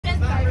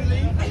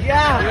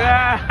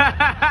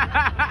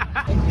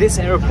This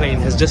aeroplane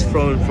has just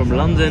flown from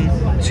London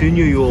to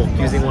New York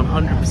using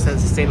 100%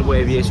 sustainable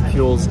aviation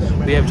fuels.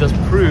 We have just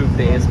proved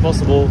that it's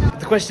possible.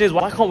 The question is,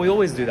 why can't we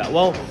always do that?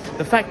 Well,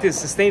 the fact is,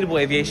 sustainable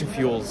aviation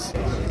fuels,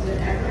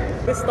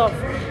 this stuff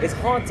is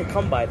hard to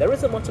come by. There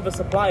isn't much of a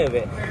supply of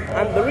it.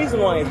 And the reason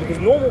why is because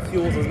normal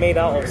fuels is made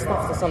out of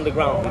stuff that's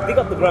underground. We dig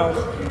up the ground,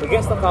 we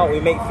get stuff out, we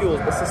make fuels.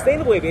 But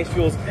sustainable aviation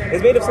fuels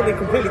is made of something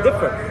completely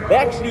different. They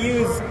actually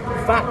use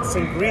fats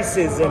and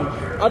greases and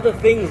other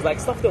things, like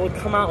stuff that would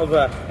come out of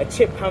a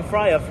chip pan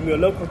fryer from your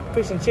local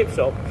fish and chip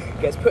shop,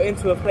 gets put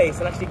into a place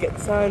and actually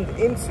gets turned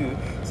into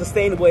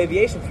sustainable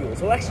aviation fuel.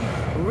 So we're actually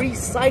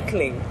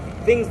recycling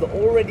things that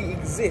already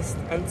exist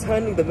and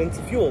turning them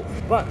into fuel.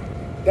 But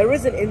there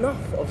isn't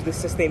enough of this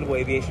sustainable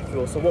aviation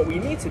fuel. So what we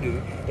need to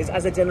do is,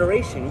 as a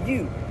generation,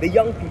 you, the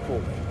young people,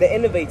 the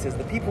innovators,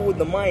 the people with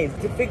the minds,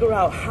 to figure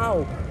out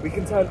how we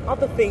can turn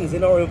other things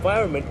in our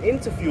environment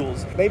into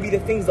fuels, maybe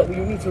the things that we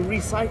need to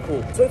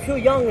recycle. So if you're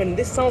young and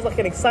this sounds like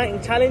an exciting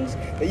challenge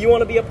that you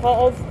want to be a part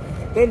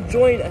of, then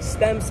join a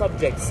STEM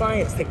subject: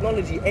 science,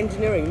 technology,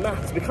 engineering,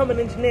 maths. Become an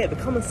engineer,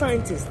 become a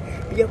scientist,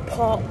 be a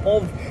part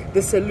of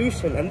the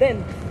solution. And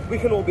then we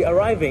can all be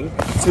arriving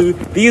to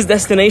these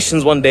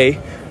destinations one day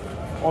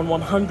on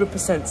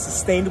 100%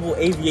 sustainable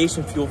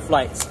aviation fuel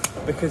flights,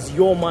 because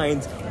your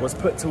mind was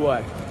put to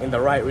work in the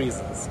right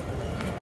reasons.